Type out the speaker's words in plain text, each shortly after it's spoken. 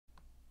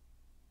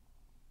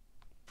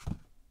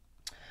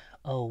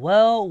Oh,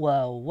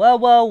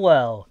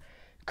 well.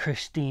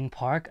 Christine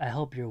Park, I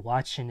hope you're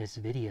watching this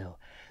video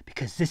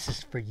because this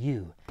is for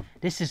you.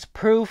 This is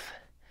proof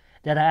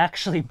that I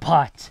actually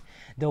bought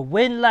the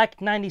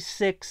Winlock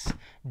 96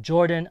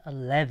 Jordan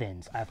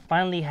 11s. I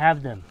finally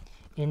have them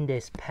in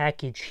this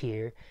package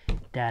here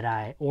that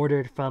I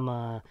ordered from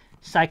a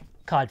site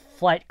called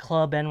Flight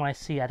Club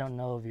NYC. I don't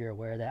know if you're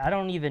aware of that. I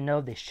don't even know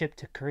if they ship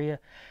to Korea,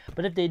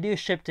 but if they do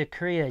ship to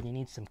Korea and you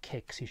need some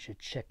kicks, you should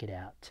check it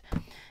out.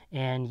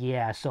 And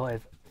yeah, so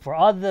if for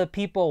all the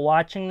people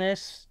watching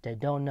this that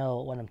don't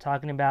know what I'm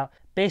talking about,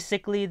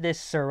 basically this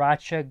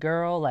sriracha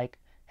girl like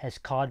has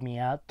called me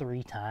out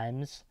 3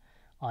 times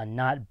on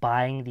not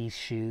buying these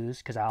shoes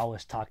because I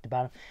always talked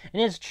about them.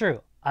 And it's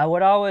true. I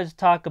would always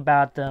talk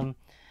about them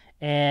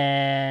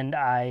and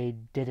I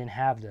didn't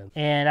have them.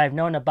 And I've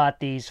known about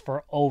these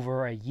for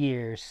over a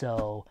year,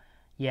 so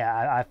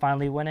yeah, I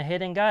finally went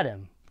ahead and got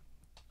them.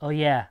 Oh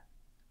yeah,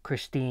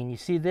 Christine, you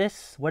see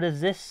this? What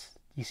is this?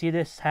 You see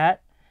this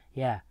hat?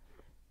 Yeah,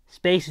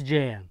 Space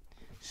Jam.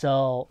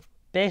 So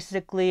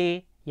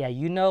basically, yeah,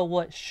 you know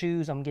what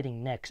shoes I'm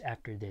getting next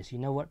after this. You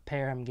know what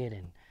pair I'm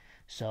getting.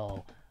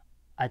 So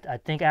I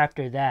think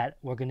after that,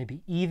 we're going to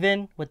be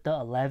even with the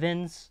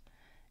 11s.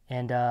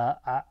 And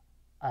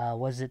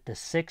was it the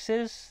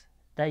 6s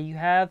that you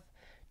have?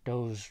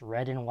 Those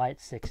red and white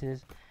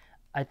 6s.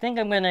 I think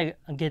I'm going to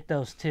get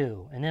those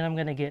too. And then I'm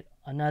going to get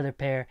another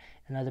pair,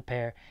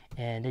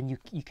 and then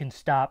you can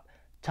stop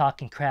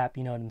talking crap,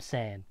 you know what I'm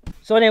saying.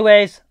 So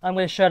anyways, I'm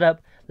going to shut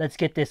up. Let's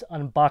get this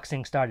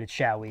unboxing started,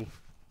 shall we?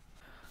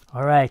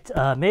 Alright,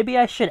 maybe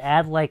I should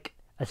add like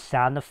a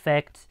sound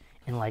effect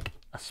and like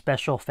a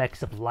special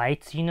effects of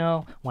lights, you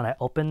know, when I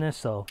open this.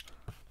 So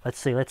let's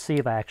see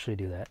if I actually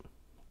do that.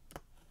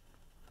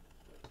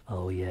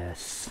 Oh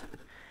yes,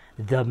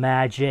 the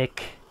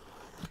magic.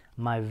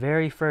 My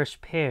very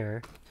first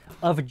pair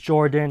of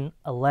Jordan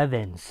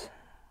 11s.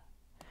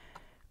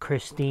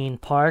 Christine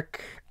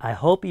Park, I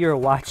hope you're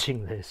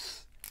watching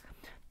this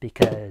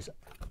because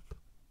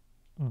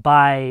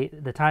by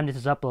the time this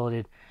is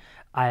uploaded,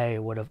 I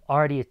would have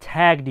already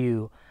tagged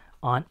you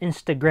on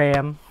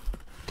Instagram,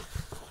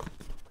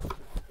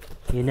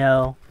 you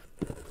know,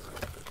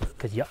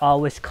 because you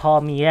always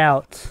call me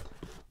out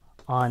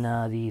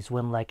on these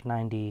Winlock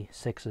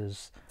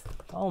 96s.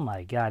 Oh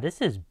my god,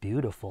 this is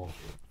beautiful.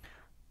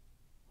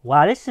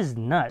 Wow, this is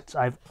nuts.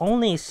 I've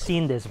only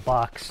seen this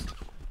box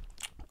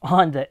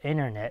on the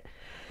internet,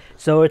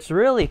 so it's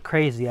really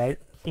crazy. I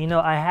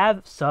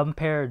have some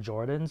pair of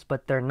Jordans,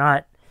 but they're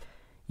not,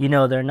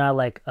 they're not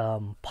like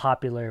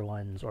popular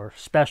ones or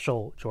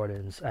special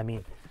Jordans. I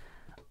mean,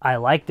 I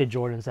like the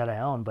Jordans that I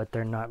own, but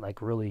they're not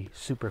like really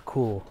super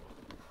cool.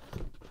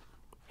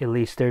 At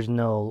least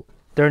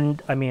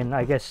I mean,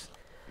 I guess,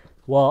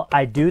 well,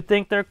 I do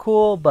think they're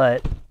cool,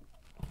 but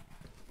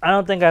I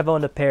don't think I've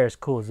owned a pair as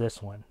cool as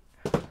this one.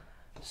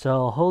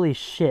 So holy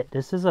shit,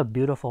 this is a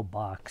beautiful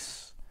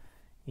box.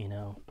 You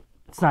know,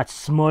 it's not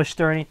smushed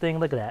or anything.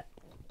 Look at that.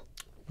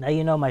 Now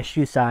you know my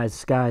shoe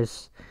size,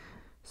 guys.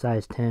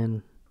 Size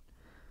 10.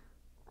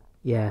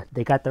 Yeah,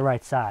 they got the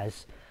right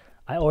size.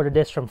 I ordered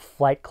this from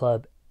Flight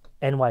Club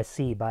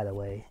NYC, by the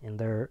way, and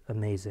they're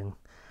amazing.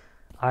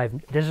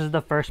 This is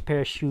the first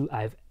pair of shoe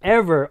I've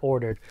ever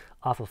ordered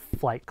off of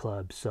Flight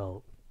Club,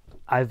 so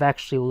I've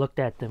actually looked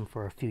at them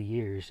for a few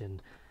years,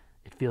 and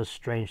it feels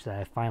strange that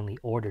I finally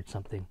ordered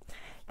something.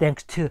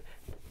 Thanks to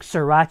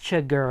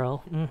Sriracha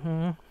Girl.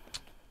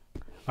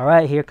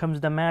 Alright, here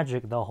comes the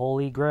magic, the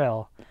holy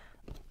grail.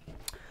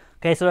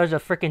 Okay, so there's a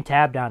freaking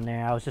tab down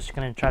there. I was just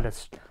going to try to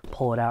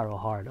pull it out real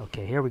hard.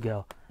 Okay, here we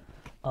go.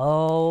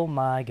 Oh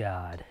my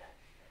god.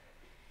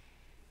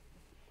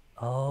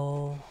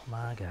 Oh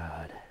my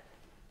god.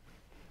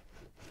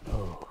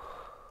 Oh.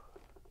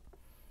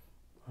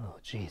 Oh,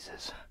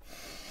 Jesus.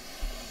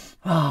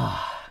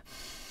 Ah.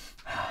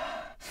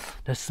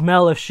 The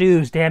smell of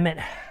shoes, damn it.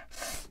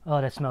 Oh,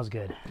 that smells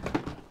good.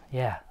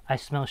 Yeah, I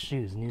smell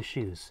shoes, new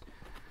shoes.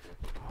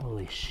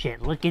 Holy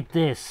shit, look at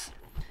this.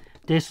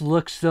 This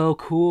looks so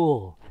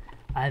cool.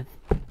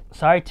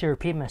 Sorry to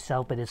repeat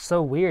myself, but it's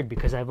so weird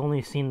because I've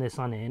only seen this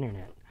on the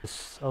internet.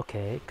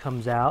 Okay, it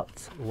comes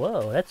out.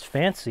 Whoa, that's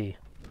fancy.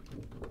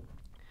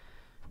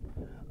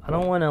 I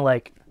don't want to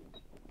like...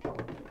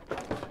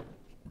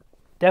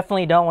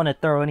 Definitely don't want to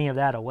throw any of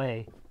that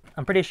away.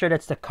 I'm pretty sure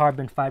that's the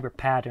carbon fiber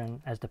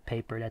pattern as the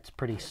paper. That's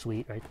pretty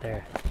sweet right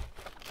there.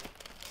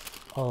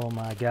 Oh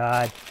my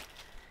god.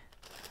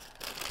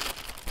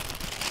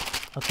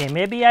 Okay,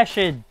 maybe I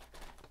should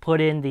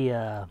put in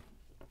the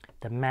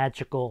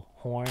magical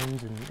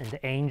horns and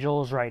the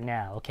angels right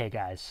now. Okay,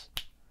 guys.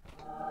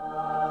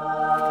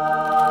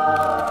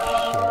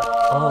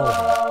 Oh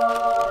shit.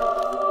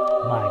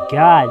 Oh my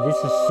god, this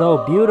is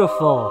so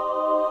beautiful.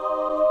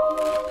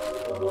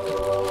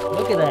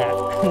 Look at that.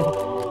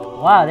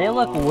 Wow, they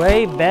look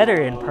way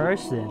better in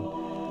person.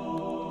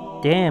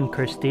 Damn,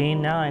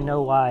 Christine, now I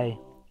know why.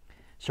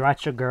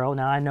 Sriracha Girl,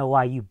 now I know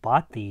why you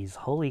bought these.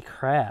 Holy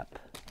crap.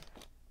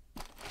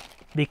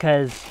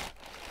 Because,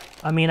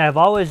 I mean, I've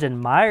always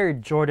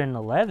admired Jordan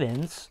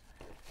 11s,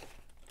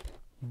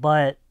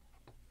 but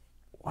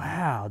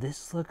Wow,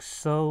 this looks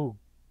so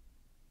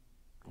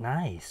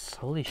nice.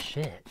 Holy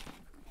shit.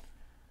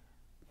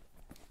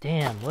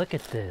 Damn, look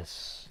at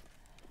this.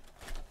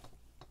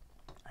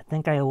 I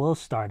think I will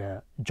start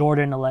a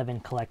Jordan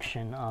 11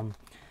 collection.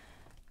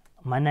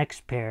 My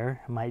next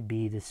pair might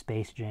be the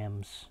Space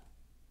Jams.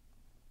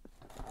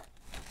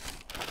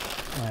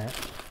 Alright.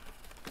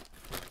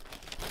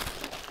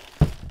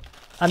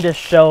 I'm just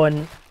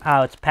showing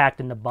how it's packed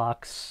in the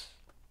box,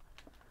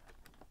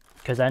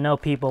 because I know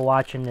people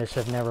watching this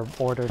have never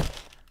ordered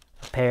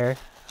a pair.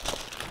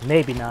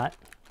 Maybe not.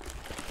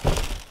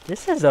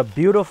 This is a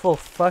beautiful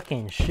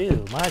fucking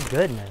shoe. My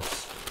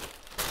goodness.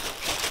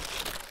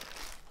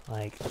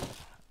 Like,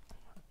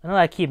 I know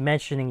I keep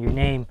mentioning your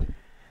name,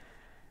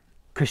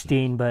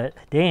 Christine, but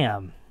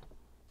damn.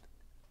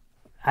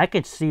 I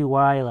could see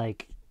why,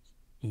 like,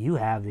 you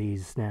have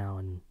these now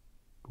and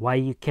why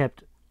you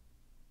kept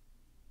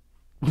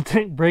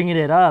bringing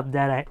it up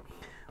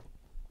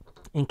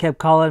and kept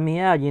calling me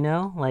out, you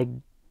know? Like,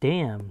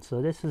 damn.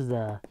 So this is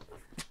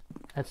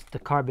that's the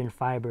carbon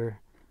fiber.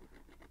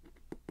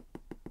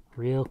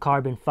 Real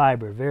carbon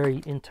fiber. Very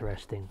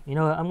interesting. You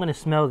know what? I'm going to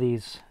smell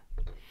these.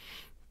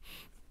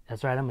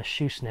 That's right. I'm a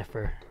shoe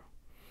sniffer.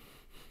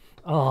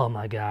 Oh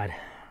my God.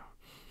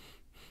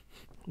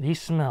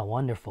 These smell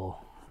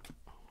wonderful.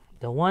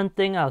 The one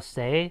thing I'll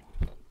say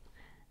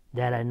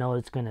that I know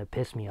it's going to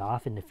piss me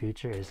off in the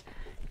future is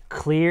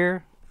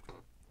clear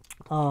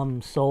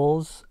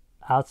soles,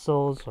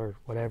 outsoles, or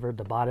whatever,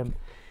 the bottom.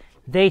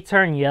 They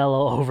turn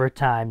yellow over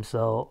time.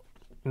 So,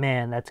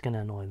 man, that's going to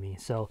annoy me.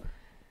 So,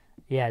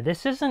 yeah,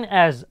 this isn't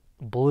as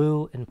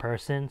blue in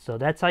person, so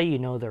that's how you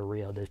know they're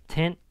real. The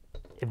tint,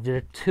 if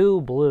they're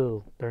too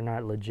blue, they're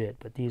not legit,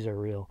 but these are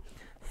real.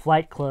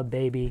 Flight Club,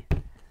 baby.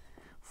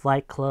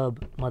 Flight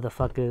Club,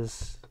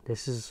 motherfuckers.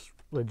 This is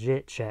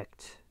legit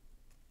checked.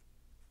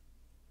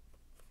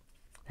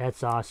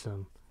 That's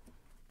awesome.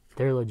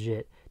 They're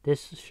legit.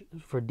 This is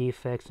for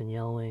defects and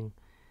yellowing,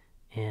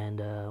 and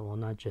well,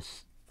 not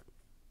just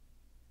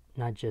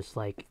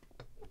like.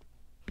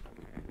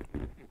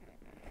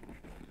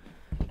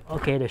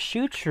 Okay, the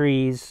shoe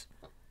trees.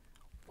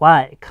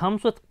 Wow, it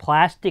comes with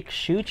plastic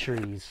shoe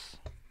trees.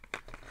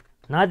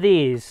 Not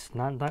these,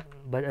 but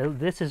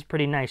this is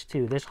pretty nice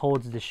too. This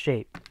holds the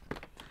shape.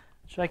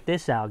 Check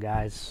this out,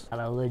 guys.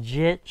 Got a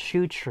legit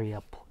shoe tree,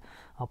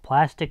 a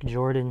plastic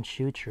Jordan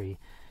shoe tree.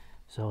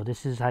 So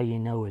this is how you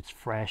know it's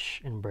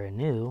fresh and brand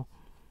new.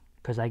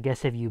 Because I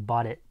guess if you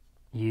bought it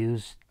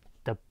used,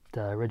 the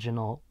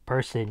original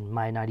person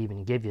might not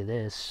even give you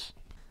this.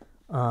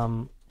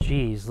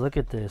 Geez, look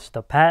at this.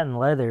 The patent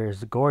leather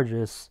is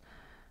gorgeous.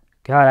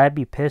 God, I'd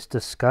be pissed to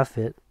scuff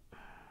it.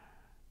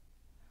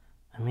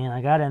 I mean,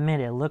 I gotta admit,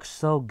 it looks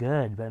so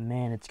good, but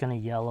man, it's gonna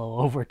yellow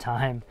over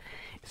time.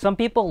 Some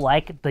people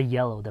like the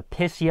yellow, the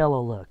piss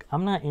yellow look.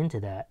 I'm not into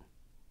that.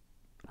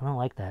 I don't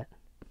like that.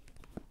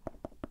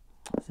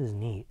 This is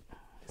neat.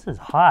 This is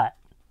hot.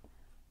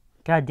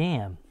 God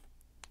damn.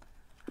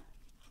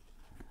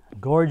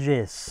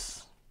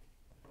 Gorgeous.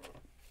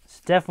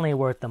 It's definitely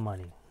worth the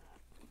money.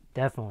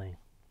 Definitely.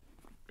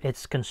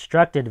 It's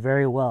constructed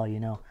very well, you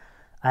know.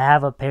 I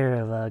have a pair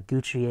of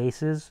Gucci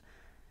Aces,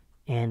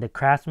 and the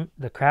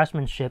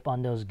craftsmanship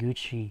on those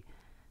Gucci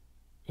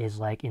is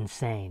like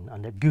insane,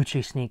 on the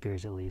Gucci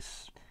sneakers at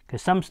least.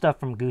 Because some stuff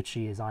from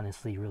Gucci is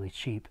honestly really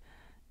cheap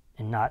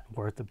and not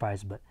worth the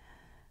price, but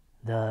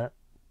the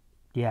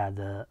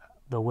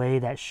way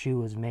that shoe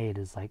was made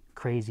is like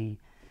crazy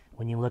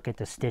when you look at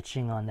the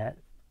stitching on that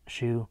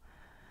shoe.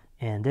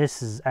 And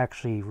this is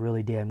actually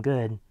really damn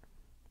good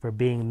for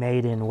being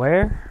made in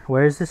where?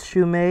 Where is this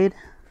shoe made?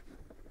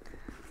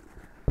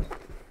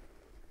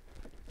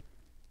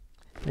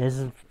 This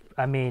is,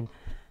 I mean,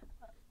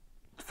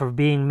 for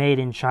being made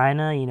in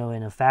China, you know,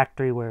 in a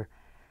factory where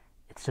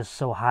it's just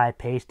so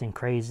high-paced and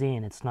crazy,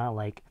 and it's not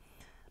like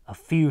a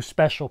few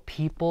special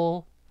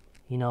people,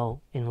 you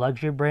know, in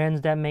luxury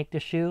brands that make the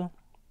shoe.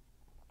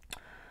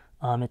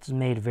 It's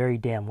made very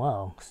damn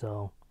well,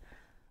 so.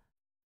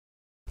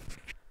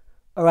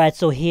 Alright,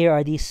 so here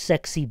are these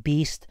sexy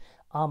beasts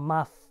on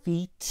my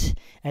feet.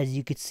 As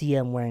you can see,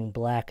 I'm wearing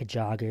black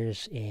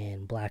joggers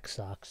and black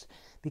socks,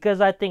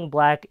 because I think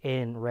black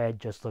and red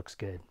just looks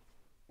good.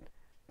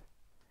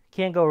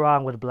 Can't go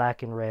wrong with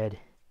black and red.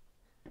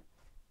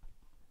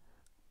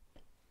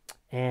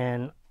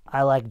 And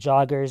I like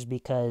joggers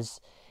because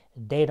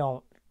they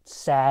don't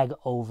sag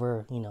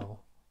over, you know,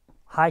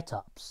 high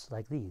tops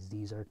like these.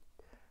 These are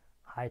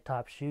high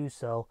top shoes,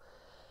 so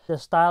the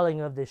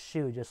styling of this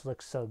shoe just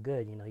looks so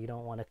good. You know, you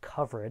don't want to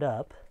cover it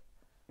up.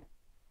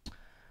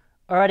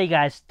 Alrighty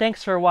guys,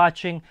 thanks for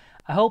watching.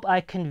 I hope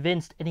I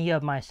convinced any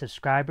of my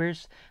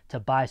subscribers to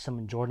buy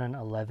some Jordan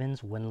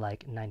 11s,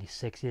 Winlike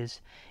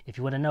 96s. If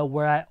you want to know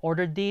where I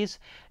ordered these,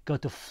 go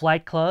to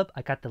Flight Club.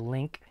 I got the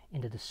link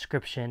in the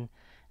description.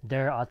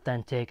 They're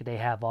authentic. They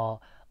have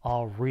all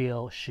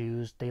real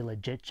shoes. They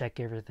legit check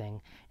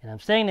everything. And I'm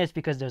saying this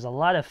because there's a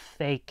lot of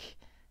fake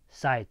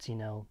sites, you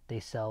know. They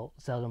sell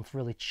them for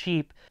really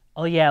cheap.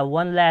 Oh yeah,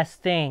 one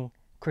last thing.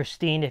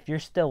 Christine, if you're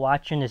still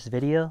watching this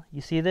video,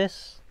 you see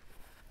this?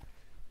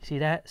 See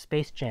that?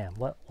 Space Jam.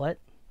 What?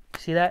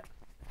 See that?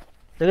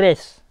 Look at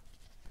this.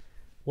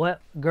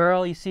 What,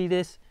 girl? You see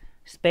this?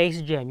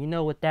 Space Jam. You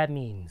know what that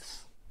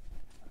means.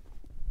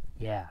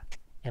 Yeah.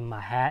 And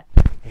my hat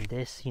and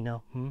this, you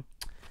know.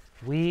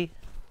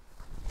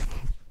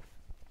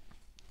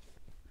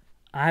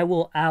 I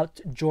will out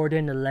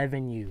Jordan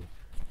 11 you.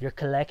 Your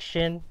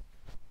collection,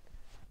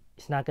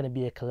 it's not going to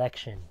be a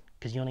collection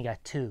because you only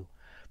got 2.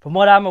 From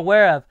what I'm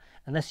aware of,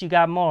 unless you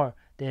got more,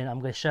 then I'm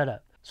going to shut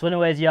up. So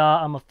anyways,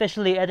 y'all, I'm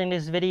officially editing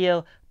this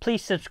video.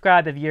 Please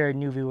subscribe if you're a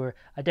new viewer.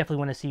 I definitely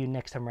want to see you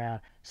next time around.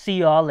 See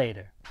y'all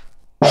later.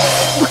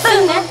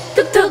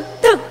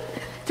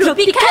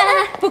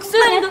 Tropicana,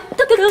 복숭아도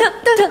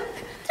뚝뚝뚝뚝.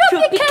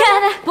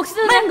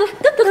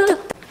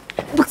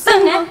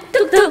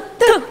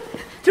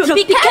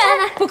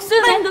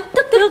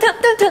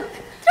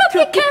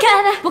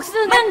 Tropicana,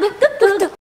 복숭아도 뚝뚝뚝.